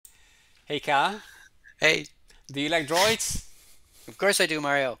Hey Cal, Hey, do you like droids? of course I do,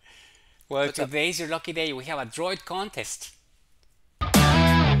 Mario. Well, What's up? today's your lucky day. We have a droid contest.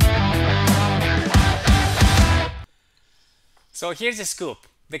 So here's the scoop.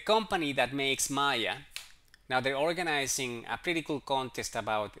 The company that makes Maya, now they're organizing a pretty cool contest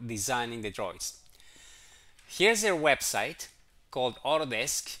about designing the droids. Here's their website called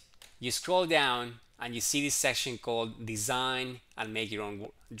Autodesk. You scroll down and you see this section called Design and Make Your Own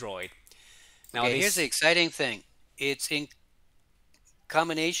Droid. Now Okay, here's the this, exciting thing. It's in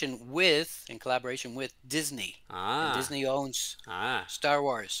collaboration with Disney. And ah, Disney owns ah, Star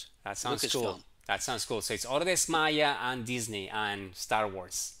Wars, that sounds cool. Lucasfilm. That sounds cool. So it's Autodesk Maya and Disney and Star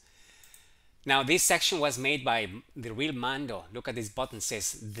Wars. Now this section was made by the real Mando. Look at this button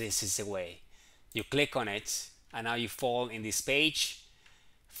says this is the way. You click on it and now you fall in this page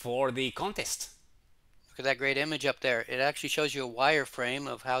for the contest. Look at that great image up there. It actually shows you a wireframe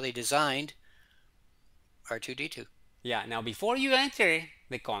of how they designed R2-D2. Yeah, now before you enter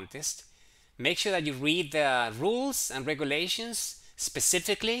the contest, make sure that you read the rules and regulations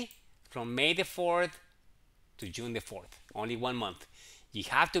specifically from May the 4th to June the 4th. Only 1 month. You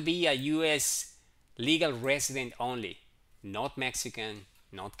have to be a US legal resident only, not Mexican,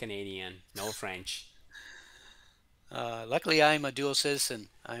 not Canadian, no French. Luckily, I'm a dual citizen.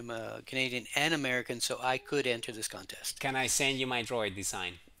 I'm a Canadian and American, so I could enter this contest. Can I send you my droid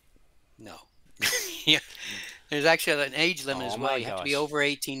design? No. Yeah. There's actually an age limit Oh as well. my You have to be gosh. over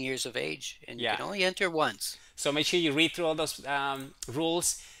 18 years of age, and you Yeah. can only enter once. So make sure you read through all those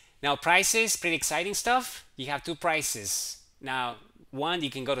rules. Now, prices, pretty exciting stuff. You have two prices. Now, one, you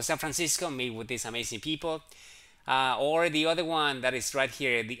can go to San Francisco, meet with these amazing people. Or the other one that is right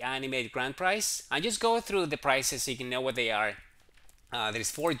here, the animated grand prize. And just go through the prices so you can know what they are.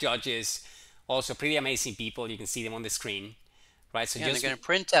 There's four judges, also pretty amazing people. You can see them on the screen, right? So Yeah, and they're just going to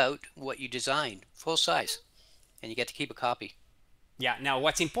print out what you designed, full size, and you get to keep a copy. yeah. Now,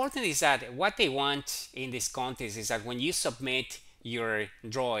 what's important is that what they want in this contest is that when you submit your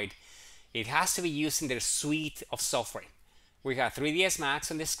droid, it has to be using their suite of software. We have 3ds Max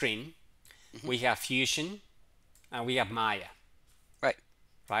on the screen, Hmm. we have Fusion, and we have Maya, Right.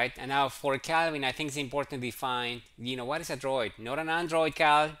 right? And now for Calvin, I think it's important to define, what is a droid? Not an Android,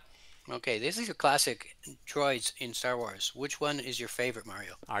 Cal. Okay, this is your classic droids in Star Wars. Which one is your favorite,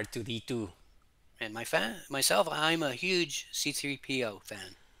 Mario? R2D2. And myself, I'm a huge C3PO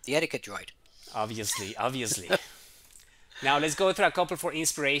fan. The etiquette droid. Obviously, obviously. Now let's go through a couple for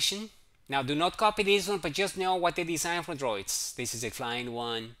inspiration. Now do not copy this one, but just know what they designed for droids. This is a flying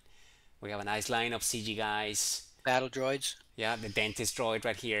one. We have a nice line of CG guys. Battle droids? Yeah, the dentist droid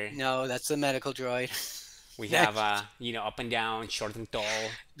right here. No, that's the medical droid. We have Next. up and down, short and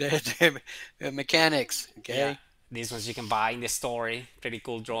tall. The mechanics, Yeah, okay? these ones you can buy in the store. Pretty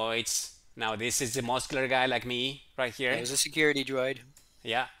cool droids. Now this is the muscular guy like me right here. There's a security droid.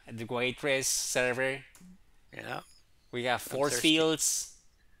 Yeah, the waitress server. Yeah, We have I'm force thirsty. fields,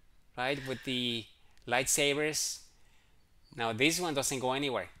 right, with the lightsabers. Now this one doesn't go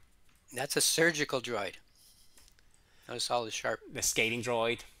anywhere. That's a surgical droid. Notice all the sharp. The skating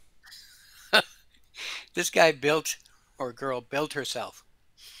droid. This guy built, or girl built herself.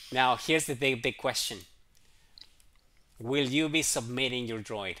 Now here's the big question. Will you be submitting your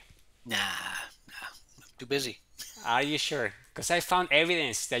droid? Nah, I'm too busy. Are you sure? Because I found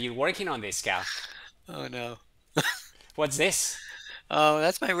evidence that you're working on this, Cal. Oh no. What's this? Oh,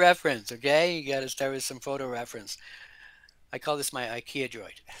 that's my reference, okay? You gotta start with some photo reference. I call this my IKEA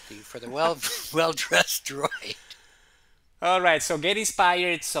droid. For the well-dressed droid. All right, so get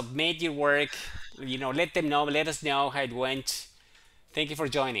inspired, submit your work, let them know, let us know how it went. Thank you for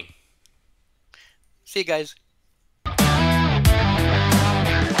joining. See you guys.